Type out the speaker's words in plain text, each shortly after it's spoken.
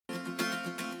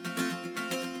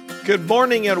Good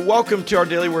morning and welcome to our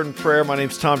Daily Word and Prayer. My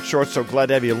name's Tom Short, so glad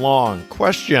to have you along.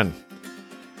 Question: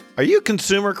 are you a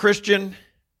consumer Christian?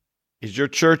 Is your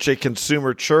church a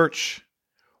consumer church?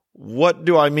 What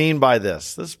do I mean by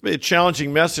this? This will be a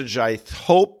challenging message, I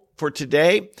hope, for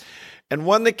today, and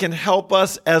one that can help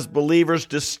us as believers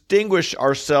distinguish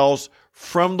ourselves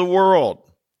from the world.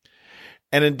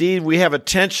 And indeed, we have a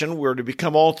tension. We're to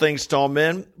become all things to all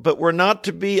men, but we're not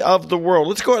to be of the world.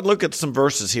 Let's go ahead and look at some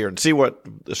verses here and see what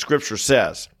the Scripture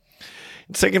says.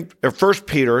 In 1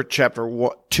 Peter chapter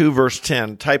 2, verse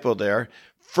 10, typo there.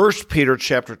 1 Peter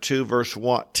chapter 2, verse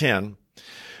 10.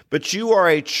 But you are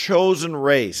a chosen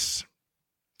race,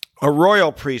 a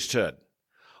royal priesthood,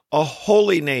 a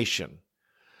holy nation,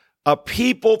 a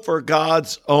people for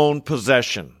God's own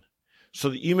possession, so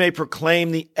that you may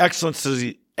proclaim the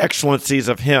excellencies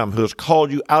of him who has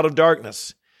called you out of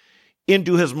darkness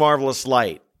into his marvelous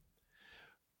light.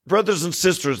 Brothers and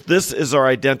sisters, this is our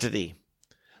identity.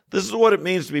 This is what it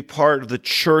means to be part of the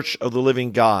church of the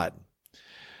living God.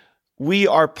 We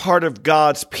are part of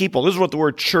God's people. This is what the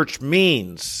word church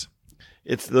means.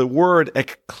 It's the word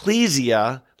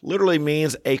ecclesia, literally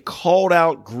means a called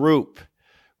out group.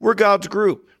 We're God's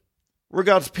group. We're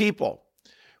God's people.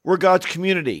 We're God's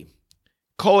community.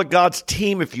 Call it God's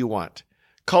team if you want.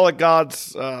 Call it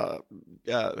God's,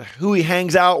 who he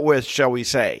hangs out with, shall we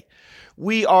say.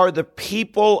 We are the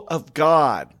people of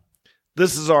God.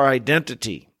 This is our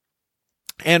identity.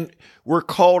 And we're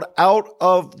called out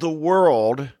of the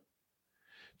world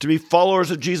to be followers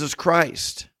of Jesus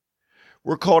Christ.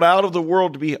 We're called out of the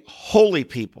world to be holy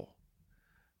people,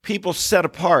 people set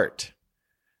apart,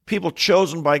 people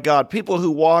chosen by God, people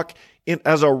who walk in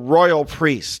as a royal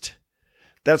priest.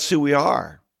 That's who we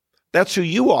are. That's who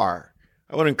you are.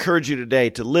 I want to encourage you today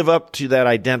to live up to that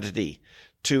identity,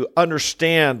 to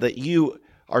understand that you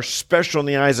are special in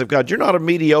the eyes of God. You're not a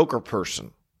mediocre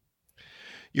person.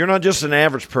 You're not just an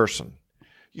average person.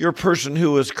 You're a person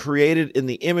who is created in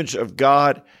the image of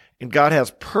God, and God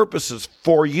has purposes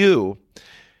for you.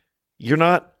 You're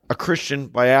not a Christian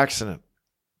by accident.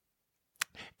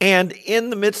 And in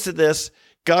the midst of this,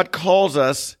 God calls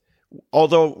us,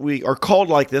 although we are called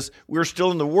like this, we're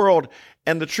still in the world.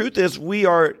 And the truth is, we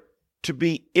are to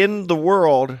be in the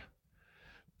world,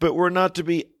 but we're not to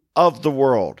be of the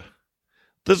world.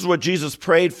 This is what Jesus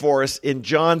prayed for us in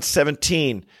John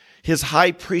 17, his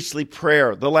high priestly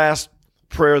prayer, the last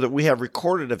prayer that we have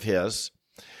recorded of his.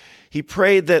 He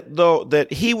prayed that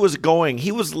he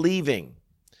was leaving,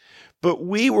 but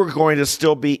we were going to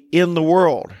still be in the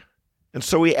world. And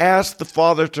so he asked the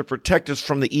Father to protect us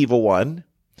from the evil one,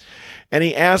 and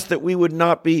he asked that we would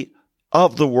not be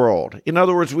of the world. In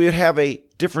other words, we would have a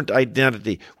different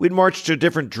identity. We'd march to a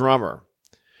different drummer.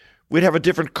 We'd have a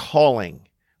different calling.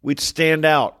 We'd stand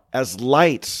out as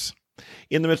lights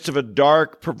in the midst of a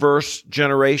dark, perverse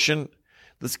generation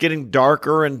that's getting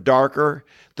darker and darker,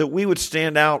 that we would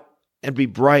stand out and be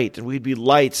bright, and we'd be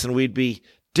lights, and we'd be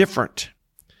different.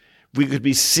 We could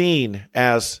be seen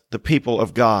as the people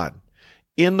of God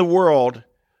in the world,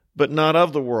 but not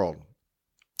of the world.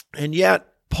 And yet,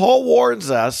 Paul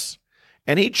warns us,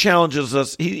 and he challenges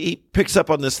us, he picks up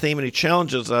on this theme, and he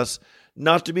challenges us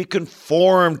not to be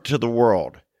conformed to the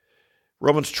world.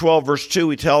 Romans 12, verse 2,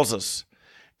 he tells us,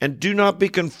 and do not be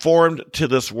conformed to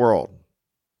this world.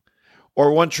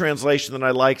 Or one translation that I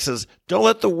like says, don't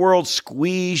let the world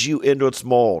squeeze you into its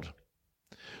mold.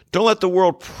 Don't let the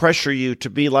world pressure you to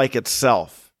be like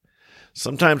itself.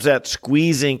 Sometimes that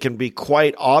squeezing can be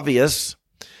quite obvious,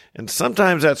 and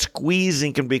sometimes that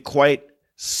squeezing can be quite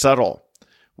subtle.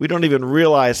 We don't even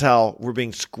realize how we're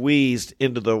being squeezed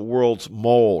into the world's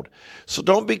mold. So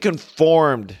don't be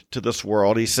conformed to this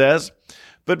world, he says,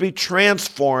 but be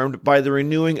transformed by the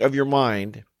renewing of your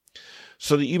mind,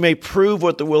 so that you may prove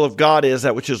what the will of God is,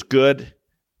 that which is good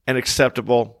and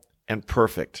acceptable and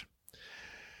perfect.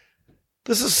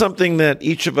 This is something that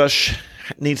each of us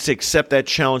needs to accept that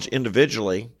challenge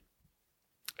individually,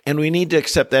 and we need to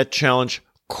accept that challenge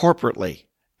corporately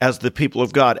as the people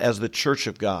of God, as the church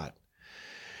of God.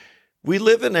 We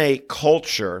live in a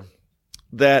culture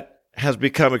that has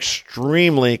become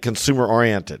extremely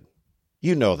consumer-oriented.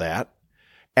 You know that.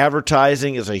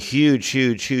 Advertising is a huge,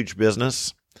 huge, huge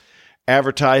business.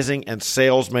 Advertising and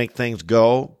sales make things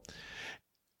go.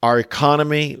 Our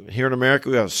economy here in America,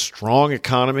 we have a strong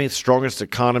economy, the strongest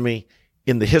economy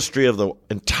in the history of the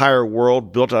entire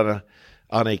world, built on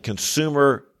a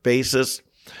consumer basis.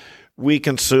 We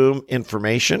consume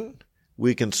information.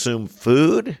 We consume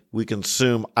food. We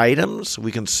consume items.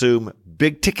 We consume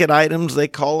big ticket items, they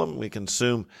call them. We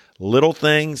consume little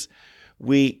things.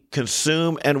 We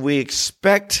consume and we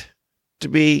expect to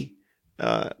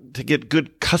get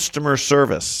good customer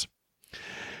service.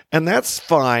 And that's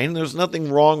fine. There's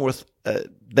nothing wrong with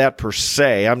that per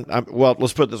se. Well,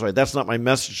 let's put it this way. That's not my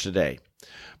message today.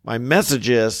 My message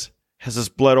is, has this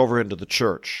bled over into the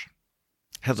church?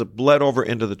 Has it bled over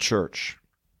into the church?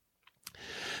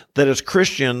 That as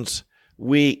Christians,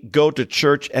 we go to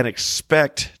church and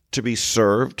expect to be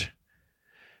served.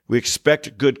 We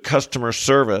expect good customer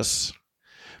service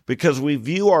because we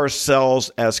view ourselves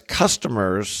as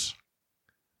customers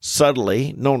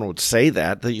subtly. No one would say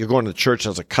that you're going to church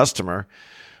as a customer,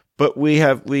 but we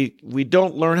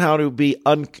don't learn how to be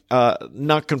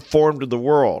not conformed to the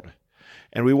world.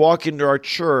 And we walk into our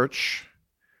church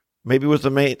maybe with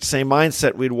the same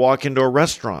mindset we'd walk into a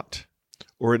restaurant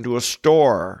or into a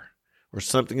store or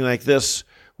something like this,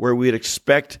 where we'd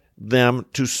expect them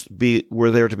to be,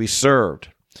 we're there to be served.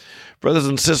 Brothers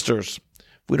and sisters,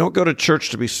 we don't go to church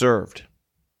to be served.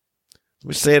 Let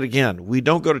me say it again. We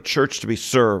don't go to church to be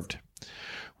served.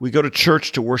 We go to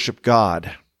church to worship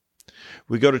God.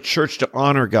 We go to church to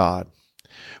honor God.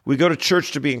 We go to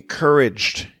church to be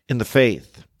encouraged in the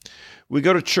faith. We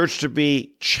go to church to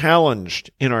be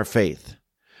challenged in our faith.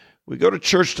 We go to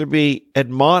church to be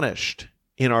admonished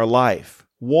in our life,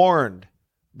 warned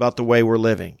about the way we're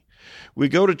living. We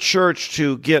go to church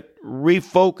to get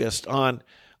refocused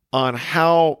on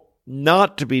how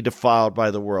not to be defiled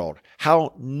by the world,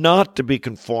 how not to be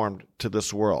conformed to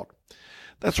this world.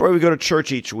 That's why we go to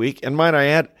church each week. And might I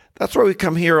add, that's why we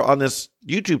come here on this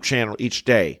YouTube channel each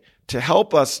day, to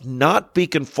help us not be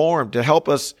conformed, to help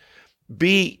us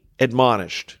be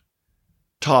admonished,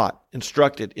 taught,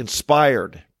 instructed,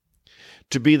 inspired,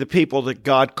 to be the people that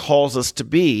God calls us to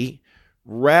be,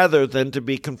 rather than to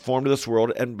be conformed to this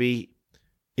world and be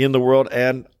in the world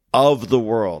and of the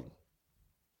world.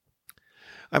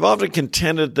 I've often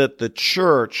contended that the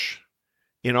church,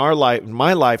 in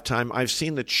my lifetime, I've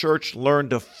seen the church learn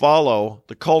to follow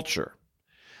the culture.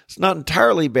 It's not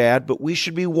entirely bad, but we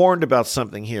should be warned about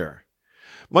something here.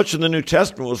 Much of the New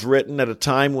Testament was written at a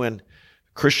time when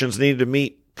Christians needed to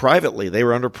meet privately. They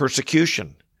were under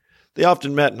persecution. They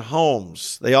often met in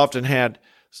homes. They often had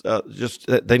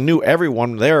they knew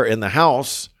everyone there in the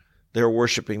house. They were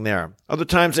worshiping there. Other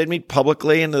times they'd meet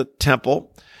publicly in the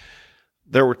temple.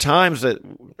 There were times that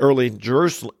early in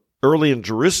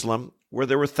Jerusalem where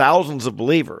there were thousands of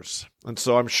believers. And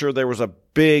so I'm sure there was a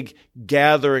big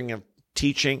gathering of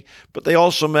teaching, but they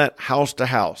also met house to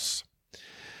house.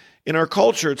 In our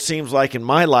culture, it seems like in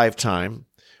my lifetime,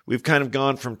 we've kind of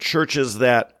gone from churches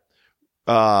that,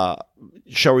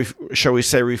 shall we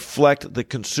say, reflect the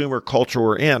consumer culture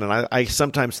we're in. And I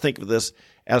sometimes think of this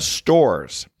as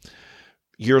stores.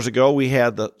 Years ago, we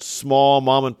had the small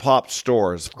mom and pop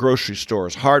stores, grocery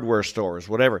stores, hardware stores,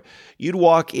 whatever. You'd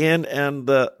walk in and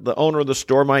the owner of the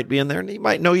store might be in there and he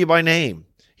might know you by name.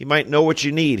 He might know what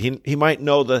you need. He might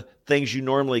know the things you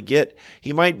normally get.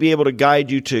 He might be able to guide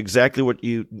you to exactly what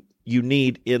you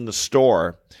need in the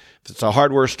store. If it's a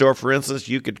hardware store, for instance,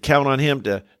 you could count on him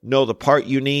to know the part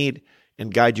you need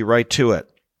and guide you right to it.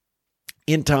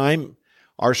 In time,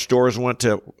 our stores went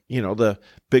to, the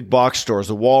big box stores,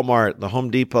 the Walmart, the Home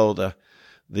Depot,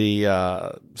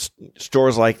 the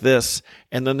stores like this,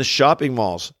 and then the shopping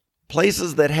malls,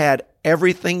 places that had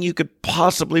everything you could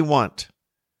possibly want.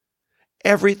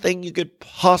 Everything you could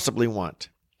possibly want.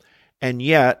 And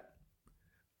yet,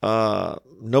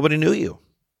 nobody knew you.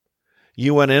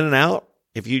 You went in and out.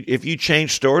 If you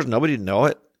changed stores, nobody would know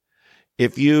it.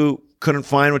 If you couldn't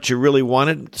find what you really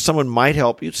wanted, someone might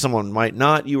help you, someone might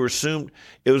not. You were assumed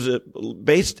it was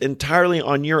based entirely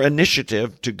on your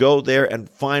initiative to go there and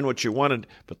find what you wanted,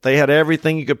 but they had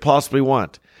everything you could possibly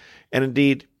want. And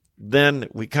indeed, then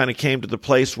we kind of came to the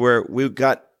place where we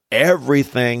got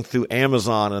everything through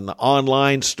Amazon and the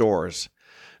online stores.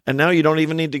 And now you don't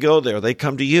even need to go there. They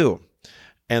come to you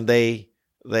and they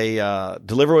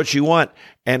deliver what you want.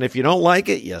 And if you don't like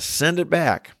it, you send it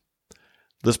back.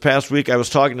 This past week, I was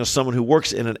talking to someone who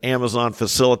works in an Amazon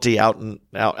facility out in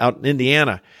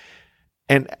Indiana,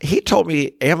 and he told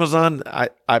me Amazon,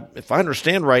 if I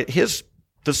understand right, his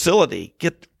facility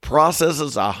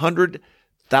processes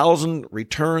 100,000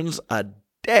 returns a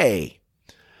day.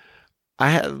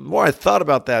 The more I thought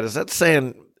about that, is that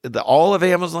saying all of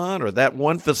Amazon or that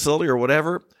one facility or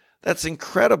whatever? That's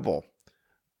incredible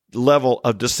level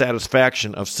of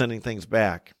dissatisfaction of sending things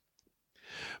back.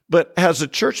 But has the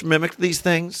church mimicked these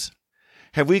things?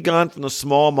 Have we gone from the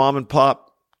small mom and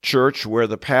pop church where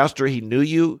the pastor, he knew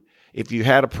you? If you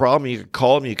had a problem, you could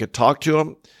call him, you could talk to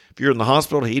him. If you're in the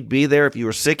hospital, he'd be there. If you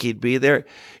were sick, he'd be there.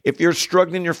 If you're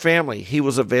struggling in your family, he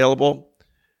was available.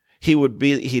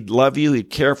 He'd love you, he'd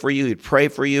care for you, he'd pray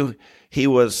for you. He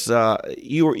was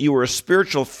you were a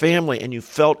spiritual family, and you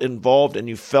felt involved and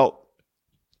you felt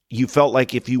you felt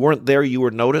like if you weren't there, you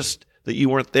were noticed that you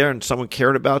weren't there and someone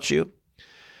cared about you.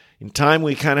 In time,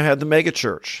 we kind of had the mega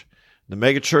church. The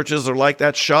mega churches are like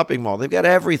that shopping mall. They've got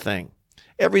everything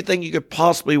you could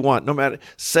possibly want, no matter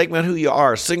segment who you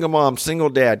are, single mom, single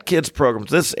dad, kids programs,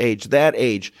 this age, that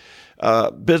age,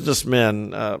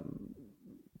 businessmen,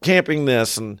 camping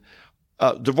this, and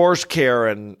divorce care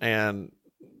and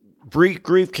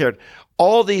grief care,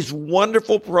 all these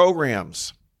wonderful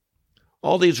programs.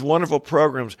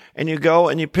 And you go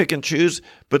and you pick and choose,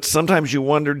 but sometimes you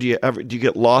wonder, do you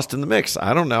get lost in the mix?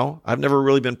 I don't know. I've never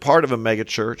really been part of a mega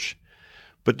church,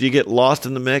 but do you get lost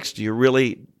in the mix?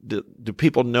 Do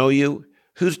people know you?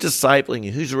 Who's discipling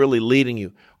you? Who's really leading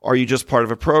you? Are you just part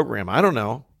of a program? I don't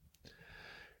know.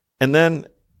 And then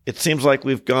it seems like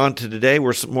we've gone to today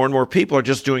where more and more people are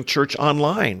just doing church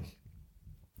online.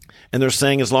 And they're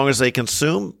saying as long as they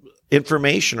consume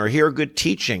information or hear good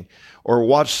teaching or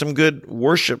watch some good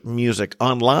worship music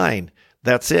online,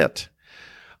 that's it.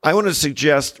 I want to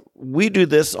suggest we do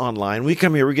this online. We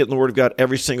come here, we get in the Word of God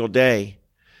every single day.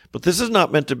 But this is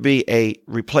not meant to be a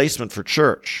replacement for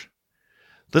church.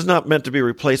 This is not meant to be a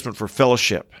replacement for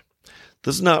fellowship.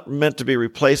 This is not meant to be a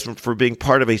replacement for being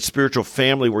part of a spiritual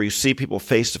family where you see people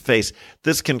face to face.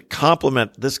 This can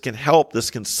complement, this can help,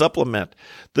 this can supplement.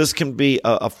 This can be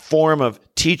a form of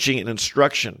teaching and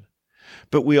instruction.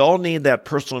 But we all need that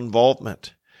personal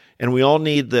involvement. And we all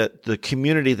need the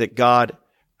community that God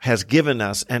has given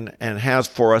us and has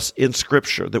for us in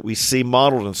Scripture, that we see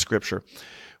modeled in Scripture.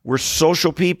 We're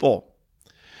social people.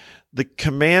 The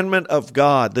commandment of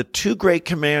God, the two great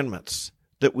commandments,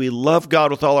 that we love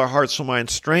God with all our heart, soul, mind,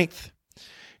 strength,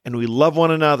 and we love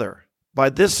one another. By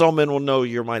this all men will know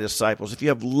you're my disciples, if you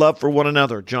have love for one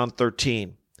another, John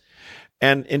 13.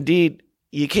 And indeed,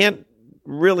 you can't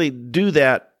really do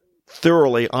that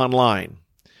thoroughly online.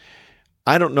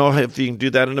 I don't know if you can do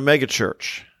that in a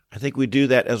megachurch. I think we do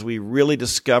that as we really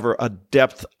discover a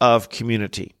depth of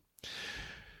community.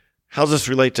 How does this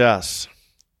relate to us?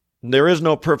 There is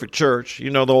no perfect church.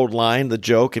 You know the old line, the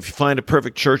joke, if you find a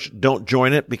perfect church, don't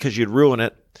join it because you'd ruin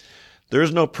it. There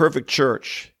is no perfect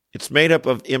church. It's made up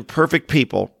of imperfect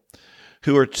people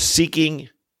who are seeking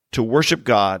to worship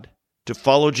God, to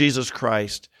follow Jesus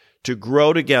Christ, to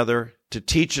grow together, to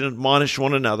teach and admonish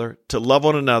one another, to love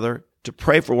one another, to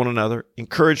pray for one another,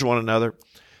 encourage one another,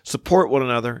 support one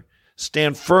another,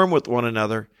 stand firm with one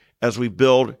another as we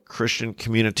build Christian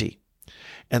community.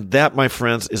 And that, my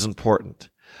friends, is important.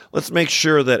 Let's make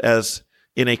sure that as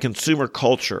in a consumer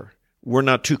culture, we're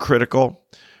not too critical.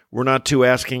 We're not too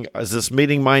asking, is this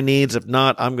meeting my needs? If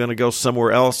not, I'm going to go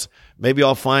somewhere else. Maybe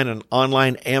I'll find an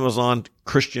online Amazon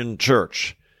Christian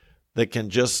church that can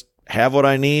just have what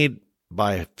I need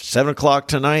by 7 o'clock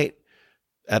tonight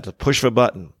at the push of a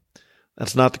button.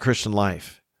 That's not the Christian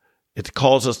life. It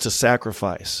calls us to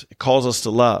sacrifice. It calls us to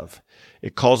love.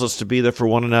 It calls us to be there for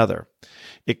one another.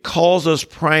 It calls us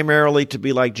primarily to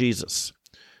be like Jesus,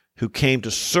 who came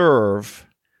to serve,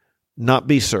 not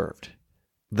be served.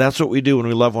 That's what we do when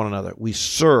we love one another. We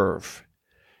serve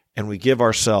and we give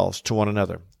ourselves to one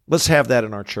another. Let's have that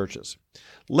in our churches.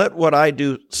 Let what I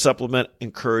do supplement,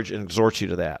 encourage, and exhort you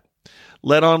to that.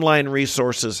 Let online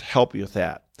resources help you with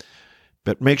that.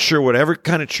 But make sure whatever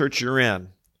kind of church you're in,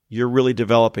 you're really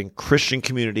developing Christian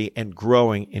community and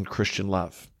growing in Christian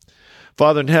love.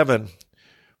 Father in heaven,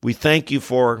 we thank you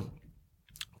for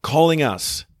calling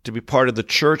us to be part of the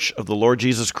church of the Lord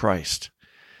Jesus Christ.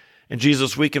 And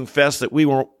Jesus, we confess that we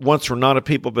once were not a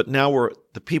people, but now we're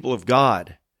the people of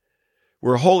God.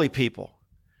 We're a holy people.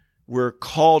 We're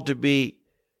called to be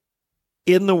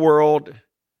in the world,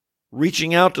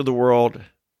 reaching out to the world,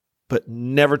 but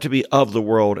never to be of the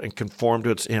world and conform to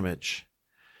its image.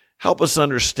 Help us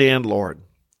understand, Lord,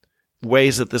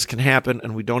 ways that this can happen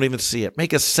and we don't even see it.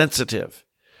 Make us sensitive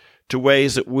to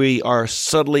ways that we are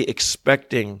subtly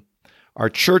expecting our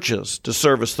churches to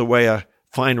serve us the way a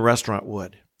fine restaurant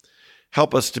would.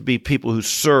 Help us to be people who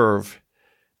serve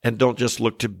and don't just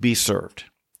look to be served.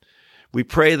 We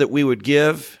pray that we would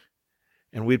give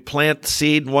and we'd plant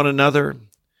seed in one another.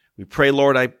 We pray,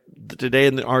 Lord, today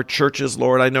in our churches,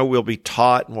 Lord, I know we'll be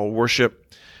taught and we'll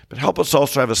worship, but help us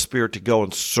also have a spirit to go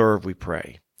and serve, we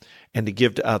pray, and to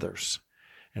give to others.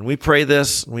 And we pray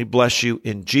this and we bless you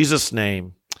in Jesus'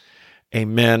 name.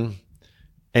 Amen,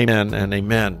 amen, and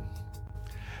amen.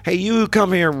 Hey, you who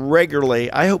come here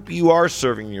regularly, I hope you are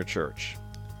serving your church.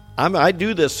 I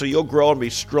do this so you'll grow and be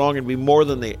strong and be more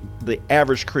than the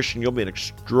average Christian. You'll be an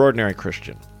extraordinary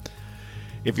Christian.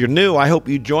 If you're new, I hope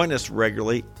you join us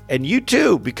regularly and you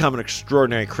too become an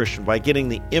extraordinary Christian by getting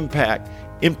the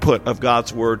input of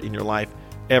God's Word in your life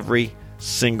every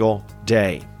single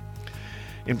day.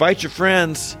 Invite your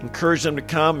friends, encourage them to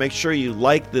come. Make sure you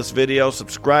like this video,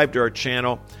 subscribe to our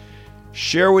channel,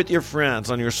 share with your friends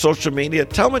on your social media.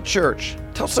 Tell them at church.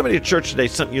 Tell somebody at church today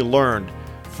something you learned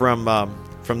from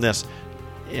this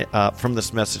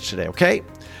message today, okay?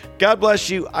 God bless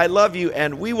you. I love you,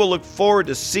 and we will look forward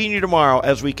to seeing you tomorrow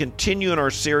as we continue in our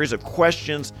series of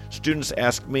questions students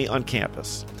ask me on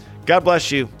campus. God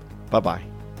bless you. Bye-bye.